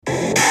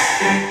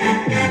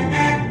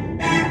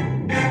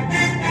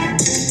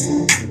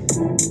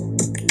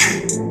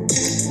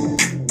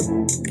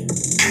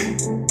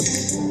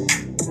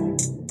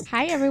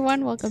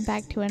Welcome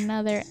back to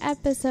another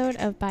episode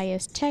of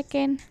Bias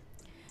Check-In.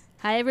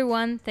 Hi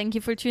everyone, thank you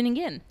for tuning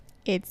in.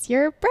 It's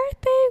your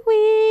birthday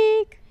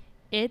week.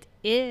 It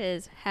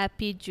is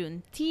happy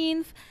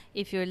Juneteenth.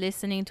 If you're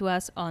listening to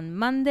us on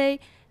Monday,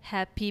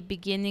 happy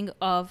beginning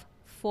of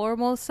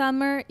formal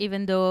summer.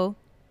 Even though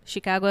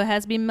Chicago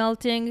has been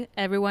melting,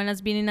 everyone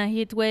has been in a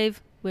heat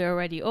wave. We're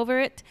already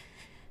over it.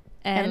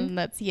 And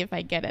let's see if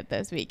I get it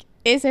this week.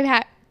 Is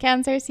it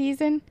Cancer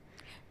season?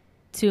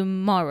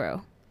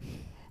 Tomorrow.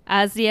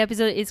 As the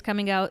episode is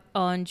coming out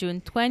on June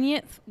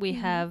 20th, we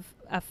have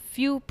a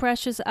few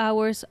precious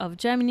hours of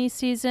Gemini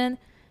season.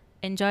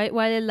 Enjoy it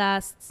while it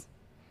lasts.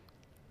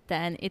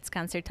 Then it's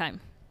Cancer time.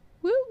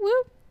 Woo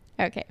woo.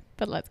 Okay,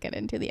 but let's get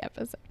into the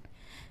episode.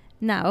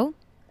 Now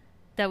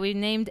that we've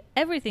named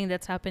everything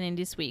that's happening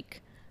this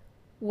week,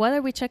 what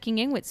are we checking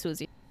in with,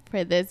 Susie?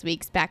 For this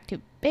week's Back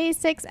to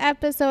Basics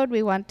episode,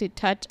 we want to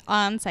touch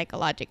on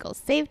psychological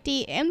safety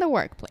in the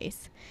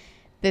workplace.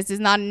 This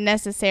is not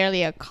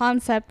necessarily a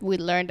concept we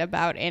learned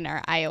about in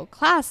our IO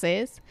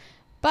classes,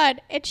 but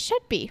it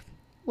should be.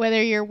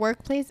 Whether your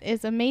workplace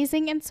is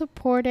amazing and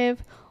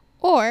supportive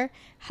or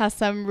has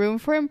some room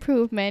for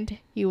improvement,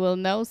 you will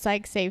know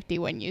psych safety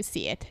when you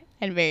see it,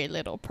 and very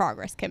little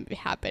progress can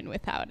happen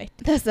without it.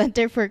 The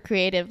Center for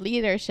Creative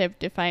Leadership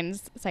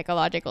defines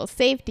psychological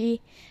safety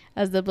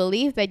as the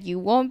belief that you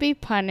won't be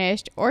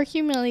punished or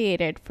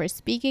humiliated for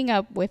speaking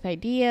up with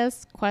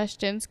ideas,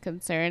 questions,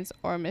 concerns,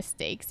 or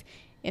mistakes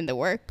in the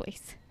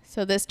workplace.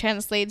 So this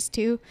translates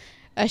to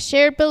a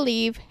shared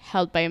belief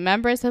held by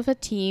members of a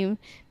team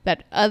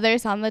that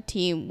others on the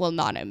team will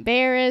not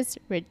embarrass,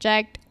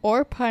 reject,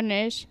 or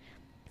punish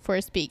for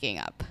speaking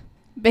up.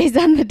 Based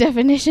on the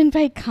definition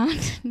by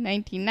Kant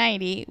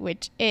 1990,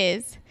 which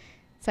is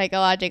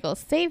psychological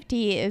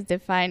safety is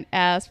defined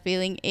as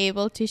feeling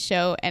able to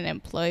show and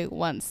employ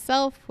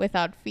oneself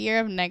without fear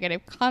of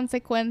negative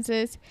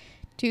consequences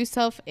to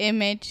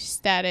self-image,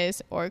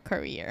 status, or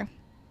career.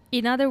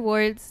 In other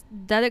words,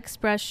 that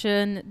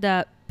expression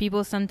that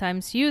people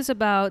sometimes use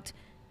about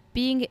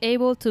being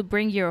able to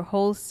bring your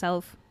whole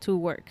self to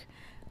work.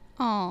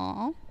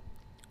 Aww.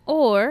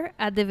 Or,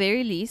 at the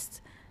very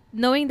least,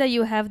 knowing that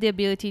you have the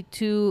ability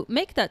to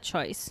make that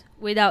choice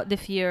without the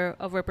fear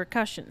of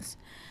repercussions.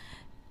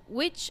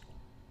 Which,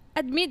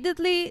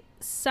 admittedly,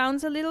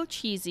 sounds a little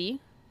cheesy,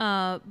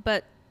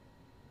 but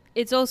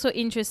it's also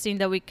interesting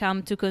that we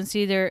come to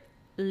consider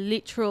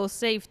literal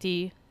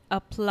safety a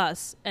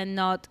plus and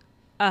not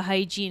a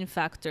hygiene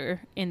factor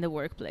in the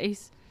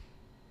workplace.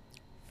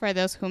 For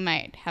those who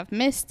might have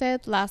missed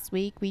it, last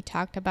week we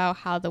talked about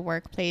how the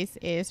workplace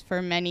is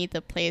for many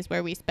the place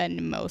where we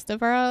spend most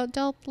of our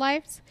adult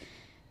lives,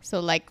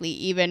 so likely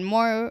even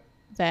more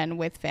than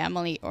with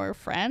family or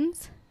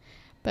friends.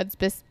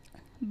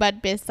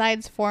 But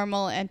besides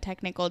formal and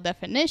technical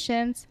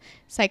definitions,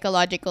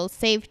 psychological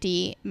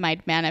safety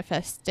might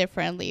manifest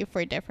differently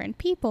for different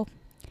people.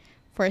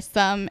 For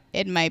some,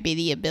 it might be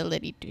the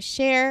ability to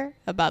share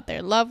about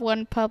their loved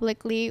one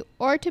publicly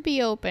or to be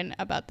open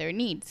about their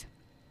needs.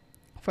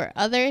 For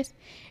others,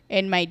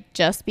 it might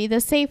just be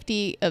the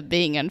safety of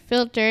being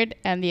unfiltered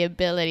and the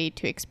ability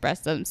to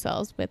express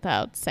themselves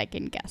without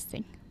second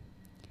guessing.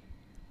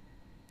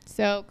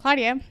 So,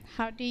 Claudia,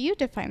 how do you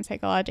define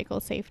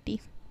psychological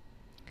safety?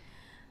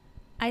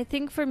 I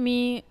think for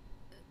me,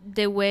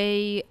 the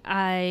way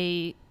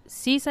I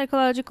see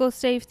psychological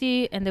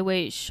safety and the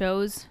way it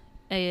shows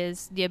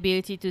is the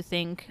ability to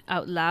think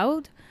out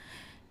loud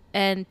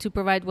and to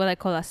provide what I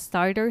call a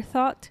starter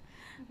thought,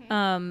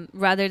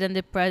 rather than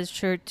the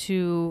pressure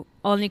to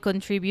only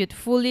contribute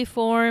fully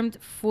formed,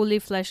 fully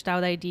fleshed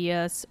out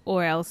ideas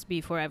or else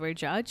be forever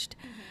judged.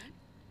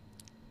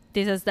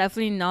 This has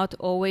definitely not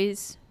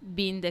always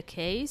been the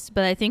case,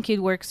 but I think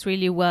it works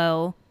really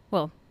well.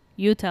 Well,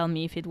 you tell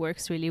me if it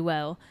works really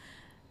well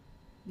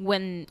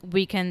when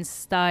we can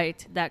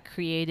start that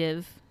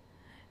creative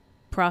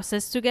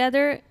process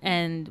together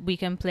and we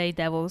can play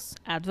devil's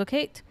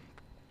advocate.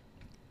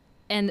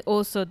 And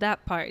also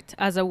that part,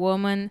 as a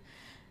woman,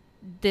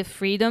 the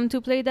freedom to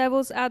play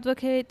devil's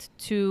advocate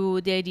to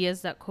the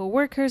ideas that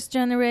coworkers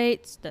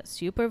generate, that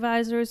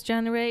supervisors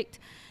generate,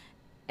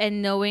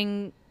 and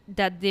knowing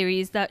that there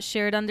is that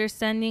shared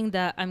understanding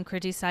that I'm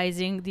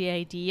criticizing the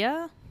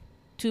idea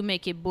to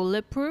make it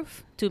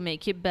bulletproof, to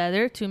make it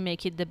better, to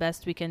make it the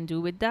best we can do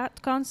with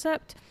that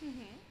concept,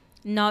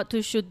 not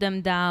to shoot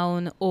them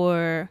down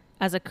or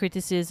as a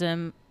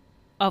criticism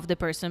of the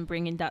person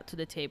bringing that to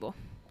the table.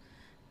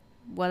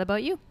 What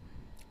about you?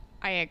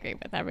 I agree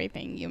with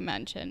everything you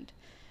mentioned.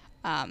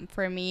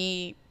 For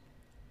me,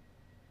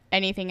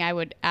 anything I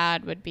would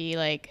add would be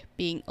like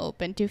being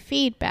open to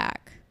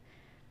feedback,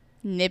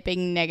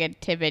 nipping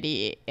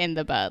negativity in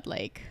the bud.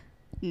 Like,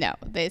 no,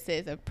 this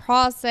is a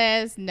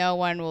process. No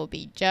one will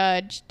be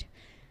judged.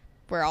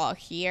 We're all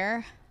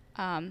here.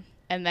 And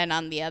then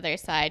on the other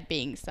side,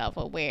 being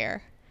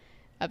self-aware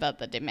about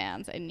the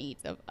demands and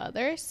needs of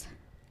others.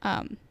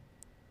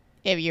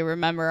 If you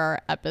remember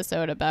our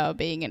episode about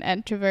being an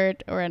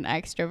introvert or an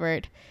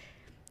extrovert,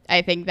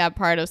 I think that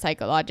part of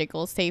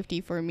psychological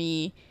safety for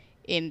me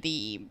in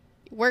the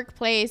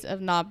workplace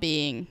of not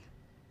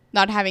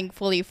having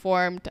fully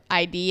formed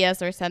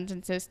ideas or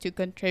sentences to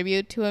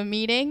contribute to a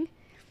meeting,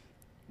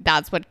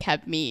 that's what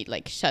kept me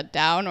like shut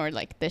down, or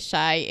like the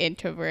shy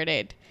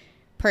introverted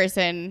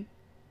person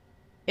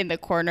in the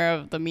corner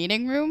of the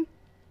meeting room.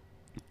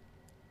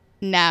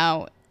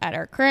 Now at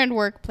our current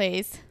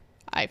workplace,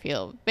 I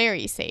feel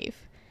very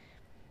safe.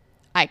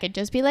 I could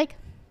just be like,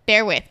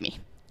 bear with me.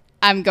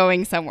 I'm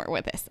going somewhere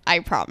with this. I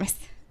promise.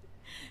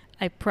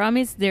 I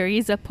promise there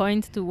is a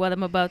point to what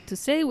I'm about to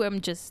say where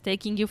I'm just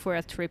taking you for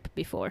a trip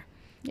before.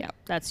 Yeah.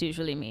 That's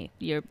usually me.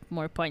 You're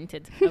more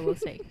pointed, I will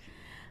say.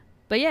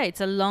 But yeah,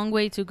 it's a long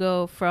way to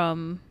go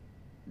from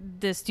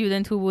the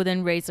student who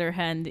wouldn't raise her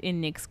hand in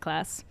Nick's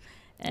class.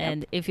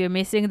 And if you're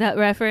missing that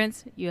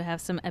reference, you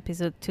have some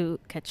episode to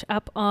catch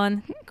up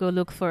on. Go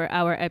look for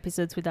our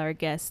episodes with our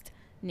guest,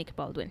 Nick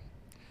Baldwin.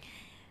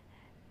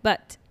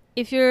 But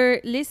if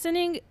you're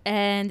listening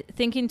and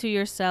thinking to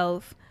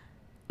yourself,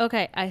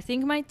 okay, I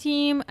think my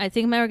team, I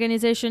think my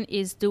organization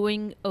is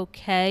doing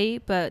okay,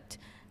 but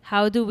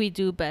how do we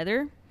do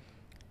better?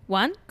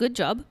 One, good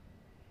job.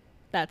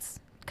 That's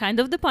kind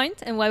of the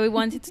point and why we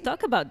wanted to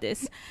talk about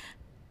this.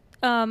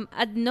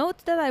 A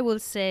note that I will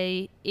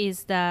say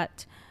is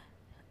that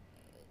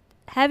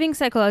having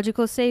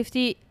psychological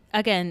safety,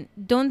 again,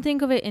 don't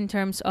think of it in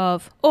terms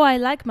of, oh, I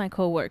like my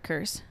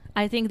coworkers.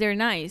 I think they're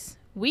nice.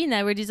 We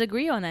never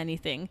disagree on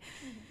anything.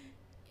 Mm-hmm.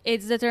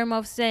 It's the term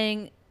of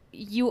saying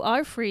you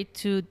are free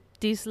to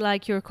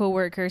dislike your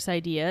coworkers'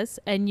 ideas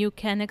and you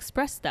can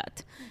express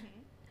that.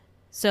 Mm-hmm.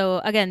 So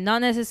again,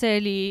 not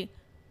necessarily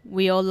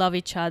we all love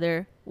each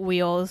other,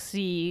 we all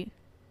see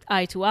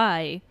eye to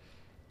eye,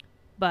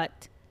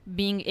 but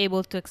being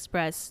able to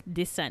express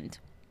dissent.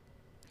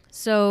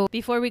 So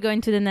before we go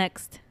into the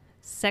next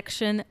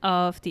section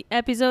of the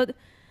episode,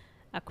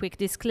 a quick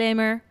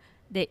disclaimer.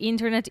 The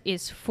internet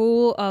is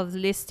full of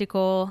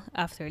listicle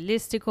after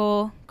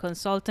listicle,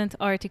 consultant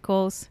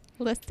articles.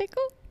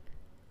 Listicle?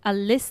 A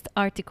list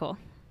article.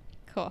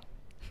 Cool.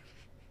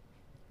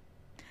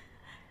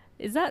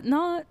 Is that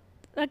not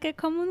like a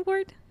common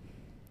word?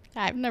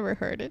 I've never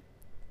heard it.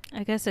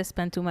 I guess I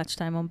spent too much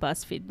time on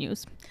BuzzFeed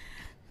News.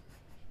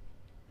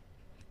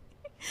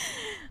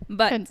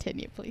 But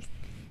continue, please.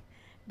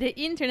 The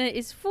internet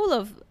is full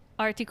of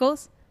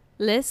articles,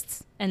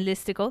 lists, and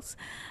listicles,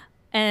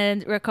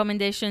 and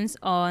recommendations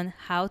on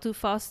how to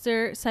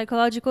foster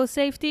psychological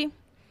safety.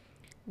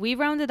 We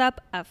rounded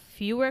up a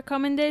few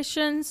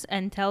recommendations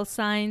and tell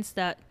signs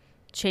that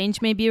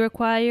change may be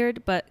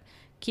required, but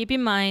keep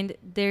in mind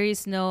there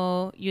is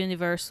no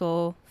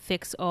universal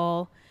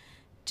fix-all.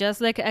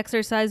 Just like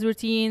exercise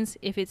routines,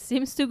 if it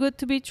seems too good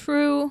to be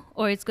true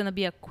or it's going to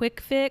be a quick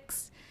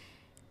fix,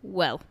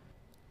 well.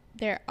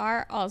 There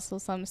are also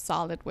some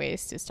solid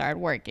ways to start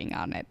working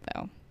on it,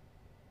 though,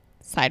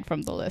 aside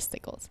from the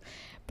listicles.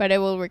 But it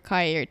will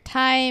require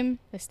time,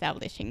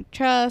 establishing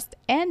trust,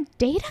 and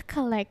data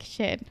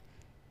collection.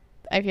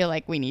 I feel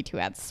like we need to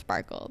add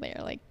sparkle there,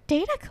 like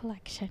data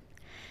collection.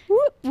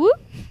 Whoop, whoop.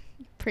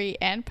 Pre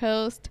and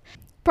post.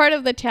 Part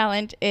of the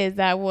challenge is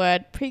that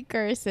what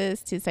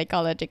precursors to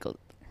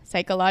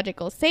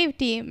psychological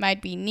safety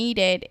might be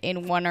needed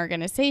in one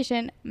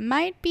organization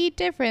might be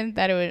different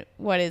than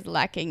what is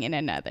lacking in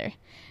another.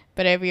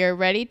 But if you're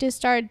ready to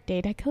start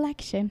data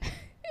collection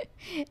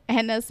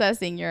and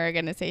assessing your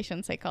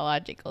organization's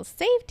psychological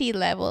safety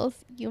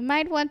levels, you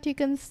might want to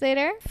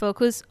consider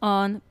focus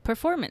on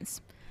performance.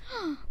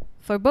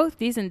 For both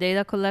these and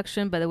data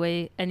collection, by the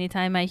way,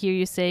 anytime I hear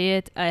you say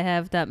it, I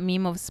have that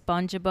meme of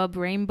SpongeBob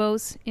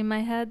rainbows in my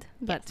head.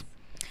 But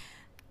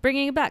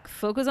bringing it back,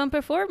 focus on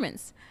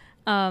performance.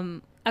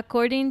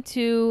 According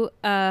to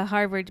a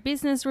Harvard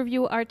Business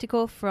Review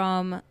article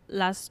from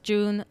last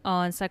June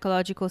on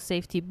psychological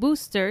safety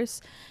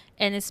boosters,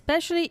 and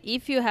especially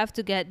if you have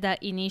to get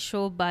that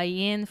initial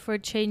buy-in for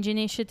change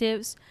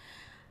initiatives,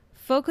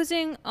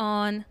 focusing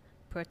on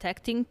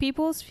protecting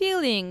people's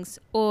feelings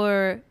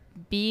or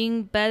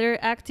being better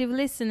active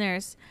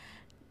listeners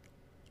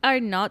are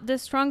not the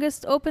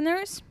strongest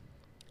openers,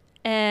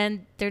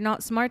 and they're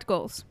not SMART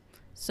goals.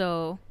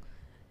 So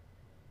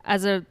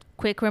as a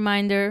quick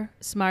reminder,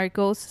 SMART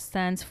goals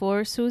stands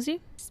for,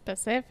 Susie?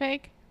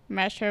 Specific,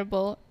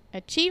 measurable,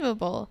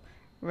 achievable,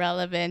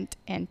 relevant,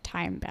 and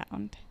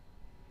time-bound.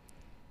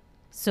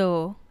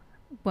 So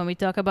when we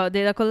talk about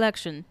data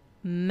collection,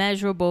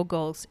 measurable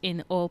goals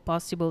in all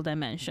possible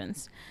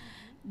dimensions.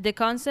 The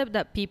concept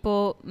that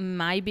people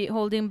might be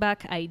holding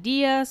back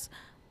ideas,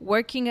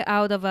 working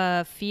out of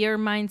a fear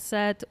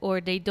mindset,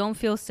 or they don't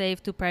feel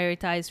safe to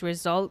prioritize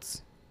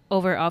results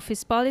over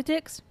office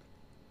politics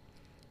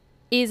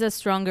is a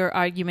stronger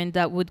argument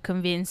that would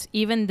convince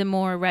even the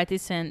more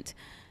reticent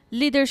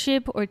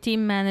leadership or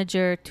team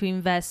manager to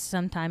invest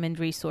some time and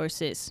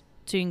resources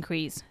to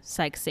increase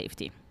psych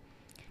safety.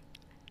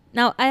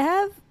 Now, I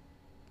have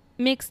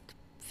mixed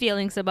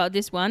feelings about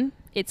this one.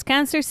 It's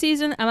cancer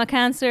season. I'm a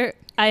Cancer.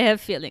 I have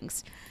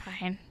feelings.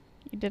 Fine.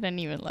 You didn't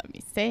even let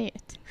me say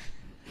it.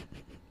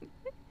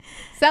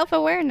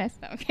 Self-awareness.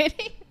 No, I'm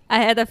kidding. I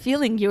had a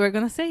feeling you were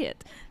going to say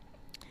it.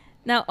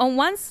 Now, on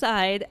one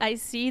side, I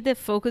see the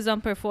focus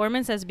on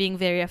performance as being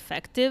very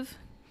effective.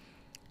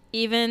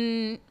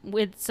 Even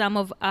with some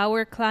of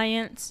our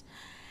clients,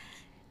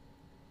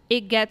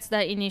 it gets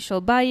that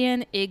initial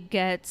buy-in. It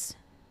gets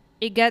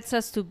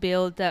us to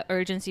build the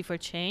urgency for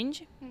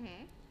change.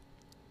 Mm-hmm.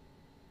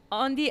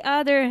 On the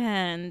other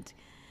hand,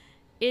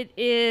 it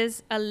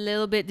is a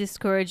little bit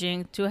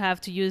discouraging to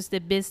have to use the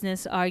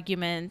business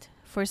argument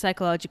for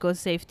psychological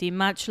safety,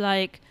 much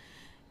like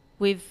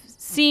we've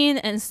seen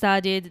and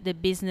studied the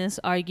business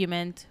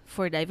argument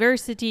for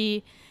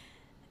diversity.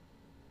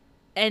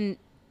 And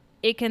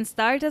it can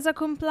start as a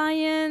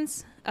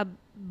compliance, a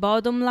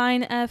bottom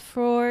line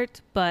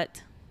effort,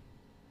 but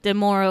the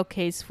moral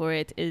case for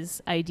it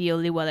is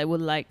ideally what I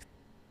would like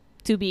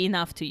to be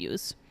enough to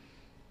use.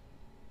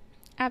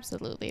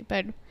 Absolutely.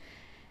 But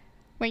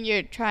when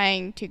you're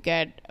trying to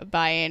get a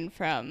buy-in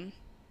from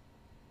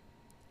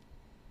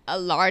a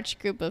large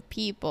group of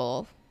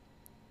people,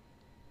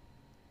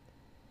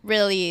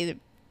 really,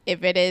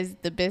 if it is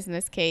the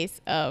business case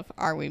of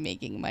are we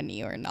making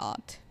money or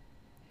not,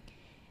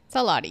 it's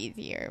a lot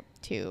easier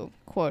to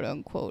quote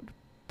unquote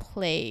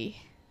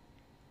play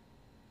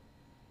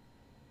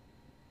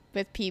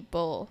with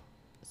people's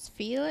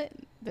feel it.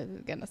 This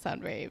is gonna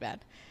sound very bad.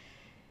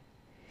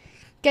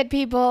 Get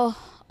people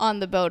on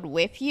the boat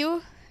with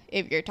you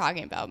if you're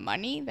talking about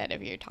money than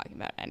if you're talking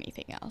about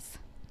anything else.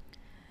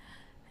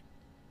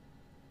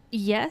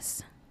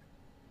 Yes.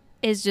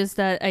 It's just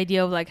that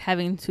idea of like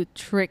having to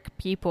trick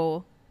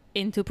people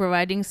into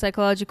providing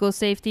psychological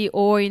safety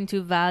or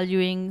into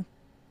valuing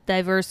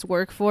diverse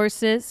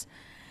workforces.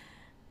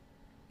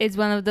 It's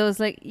one of those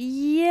like,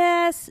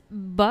 yes,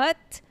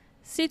 but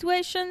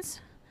situations.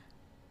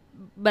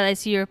 But I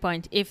see your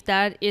point. If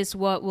that is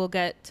what will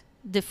get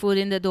the foot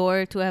in the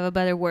door to have a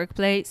better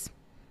workplace,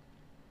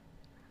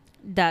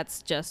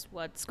 that's just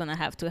what's going to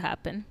have to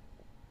happen.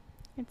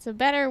 It's a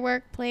better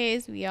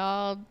workplace. We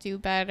all do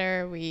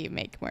better. We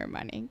make more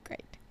money.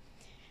 Great.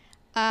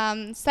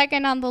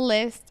 Second on the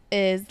list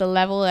is the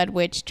level at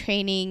which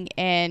training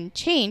and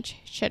change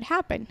should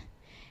happen.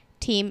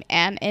 Team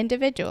and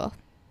individual.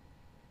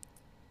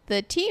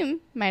 The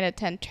team might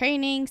attend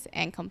trainings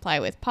and comply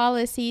with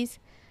policies,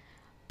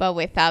 but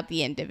without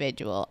the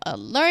individual a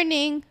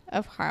learning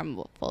of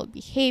harmful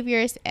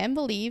behaviors and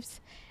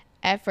beliefs,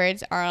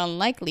 efforts are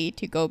unlikely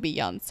to go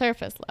beyond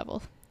surface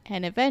level,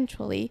 and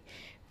eventually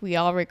we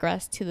all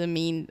regress to the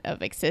mean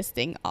of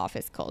existing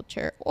office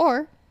culture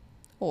or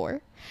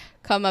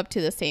come up to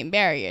the same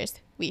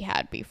barriers we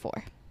had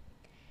before.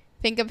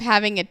 Think of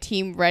having a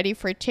team ready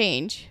for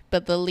change,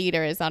 but the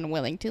leader is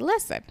unwilling to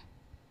listen.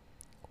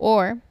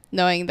 Or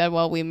knowing that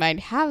while we might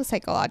have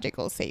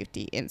psychological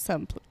safety in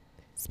some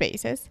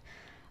spaces,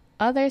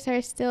 others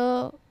are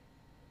still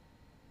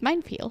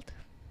minefield.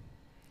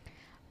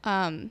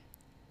 Are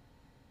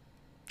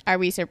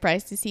we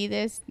surprised to see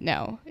this?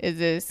 No. Is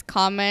this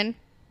common?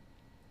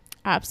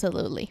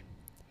 Absolutely.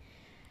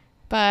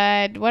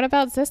 But what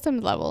about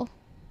systems level?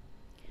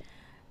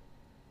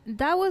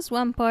 That was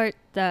one part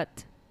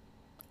that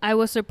I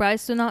was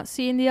surprised to not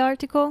see in the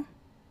article,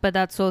 but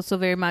that's also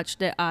very much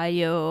the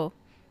IO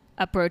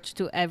approach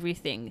to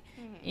everything.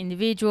 Mm-hmm.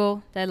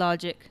 Individual,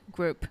 dialogic,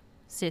 group,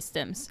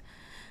 systems.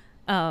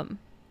 I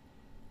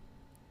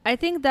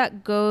think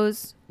that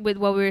goes with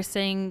what we were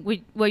saying,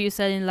 with what you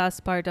said in the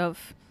last part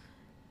of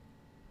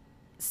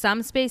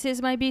some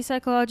spaces might be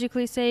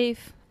psychologically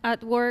safe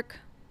at work,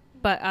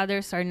 but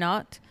others are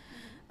not.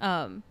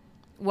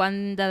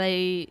 One that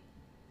I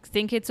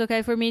think it's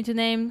okay for me to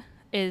name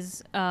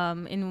is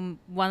in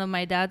one of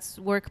my dad's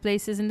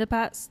workplaces in the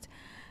past.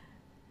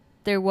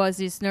 There was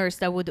this nurse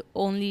that would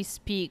only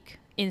speak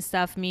in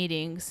staff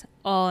meetings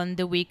on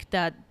the week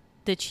that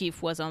the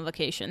chief was on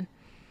vacation.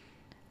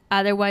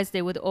 Otherwise,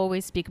 they would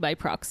always speak by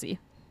proxy.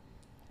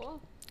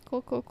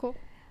 Cool.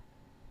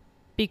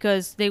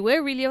 Because they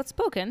were really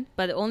outspoken,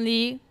 but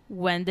only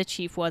when the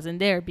chief wasn't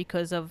there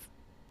because of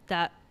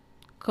that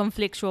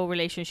conflictual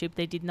relationship.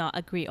 They did not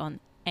agree on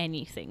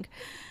anything.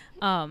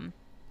 And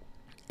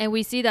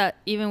we see that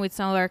even with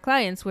some of our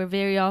clients, where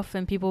very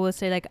often people will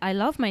say, like, I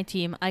love my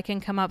team. I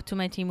can come up to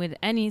my team with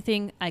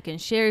anything. I can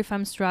share if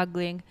I'm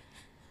struggling.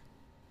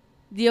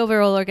 The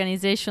overall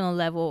organizational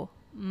level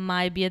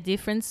might be a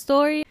different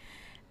story.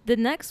 The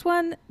next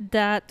one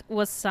that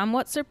was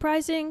somewhat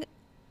surprising,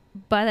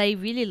 but I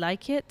really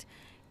like it,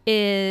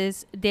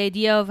 is the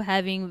idea of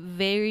having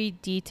very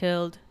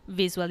detailed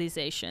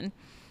visualization.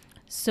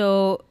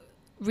 So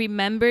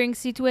remembering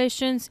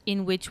situations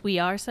in which we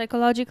are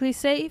psychologically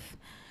safe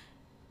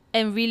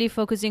and really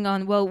focusing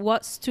on, well,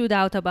 what stood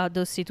out about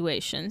those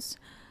situations?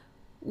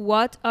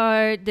 What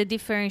are the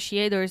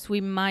differentiators we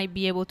might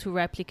be able to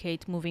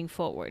replicate moving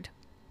forward?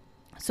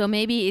 So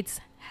maybe it's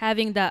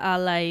having that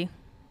ally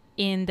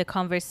in the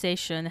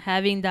conversation,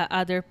 having that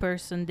other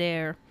person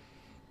there,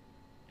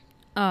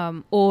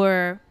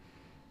 or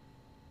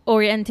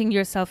orienting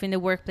yourself in the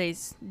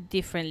workplace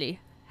differently,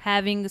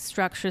 having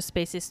structured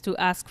spaces to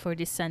ask for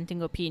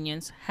dissenting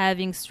opinions,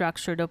 having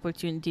structured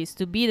opportunities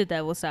to be the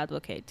devil's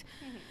advocate.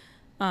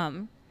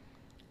 Mm-hmm.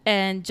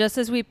 And just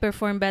as we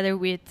perform better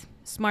with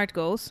SMART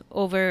goals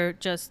over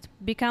just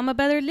become a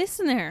better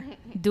listener,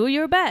 do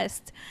your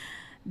best.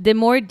 The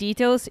more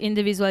details in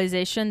the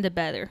visualization, the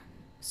better.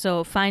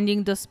 So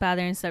finding those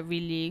patterns that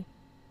really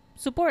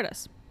support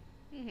us.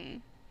 Mm-hmm.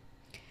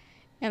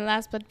 And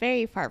last but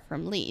very far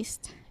from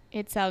least,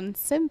 it sounds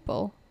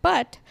simple,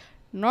 but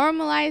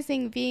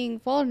normalizing being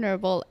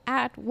vulnerable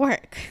at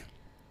work.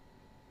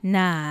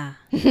 Nah.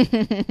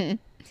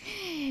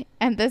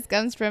 And this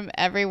comes from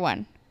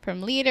everyone,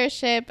 from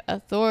leadership,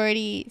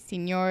 authority,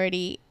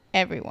 seniority,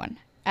 everyone.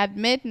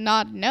 Admit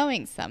not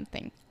knowing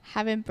something,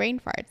 having brain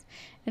farts,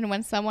 and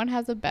when someone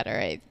has a better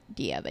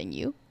idea than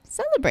you,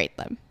 celebrate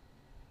them.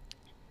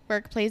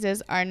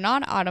 Workplaces are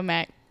not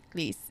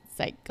automatically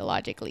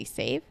psychologically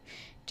safe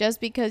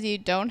just because you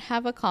don't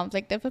have a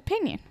conflict of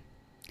opinion.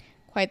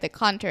 Quite the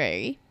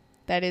contrary,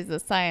 that is a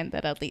sign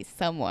that at least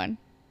someone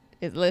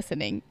is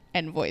listening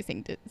and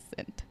voicing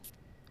dissent.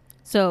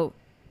 So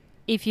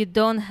if you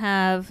don't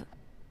have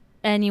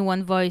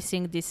anyone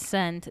voicing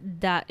dissent,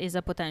 that is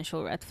a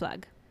potential red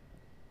flag.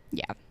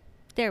 Yeah.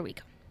 There we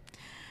go.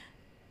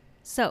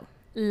 So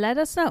let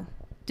us know.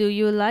 Do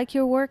you like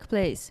your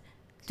workplace?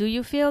 Do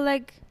you feel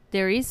like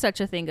there is such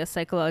a thing as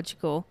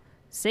psychological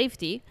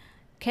safety?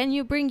 Can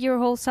you bring your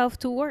whole self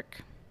to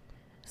work?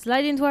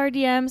 Slide into our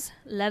DMs.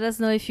 Let us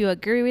know if you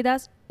agree with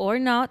us or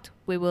not.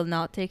 We will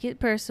not take it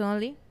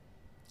personally.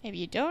 If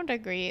you don't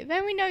agree,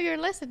 then we know you're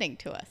listening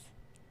to us.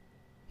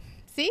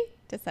 See?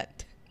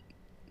 Dissent.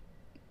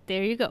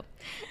 There you go.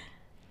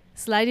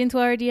 Slide into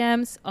our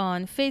DMs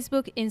on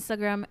Facebook,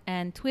 Instagram,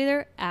 and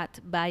Twitter at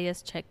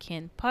Bias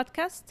Check-In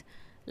Podcast.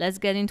 Let's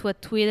get into a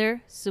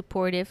Twitter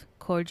supportive,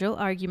 cordial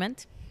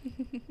argument.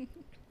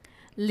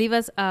 Leave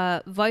us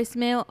a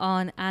voicemail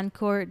on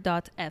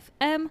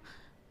anchor.fm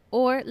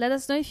or let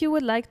us know if you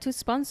would like to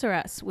sponsor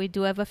us. We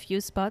do have a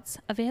few spots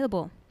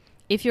available.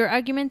 If your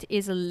argument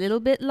is a little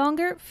bit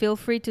longer, feel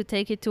free to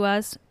take it to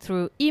us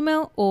through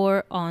email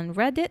or on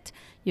Reddit.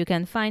 You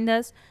can find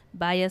us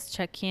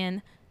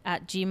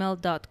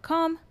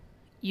biascheckin@gmail.com,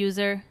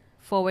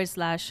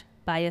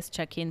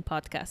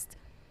 user/biascheckinpodcast.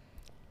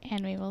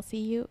 And we will see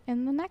you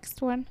in the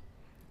next one.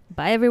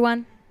 Bye,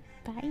 everyone.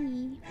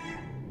 Bye.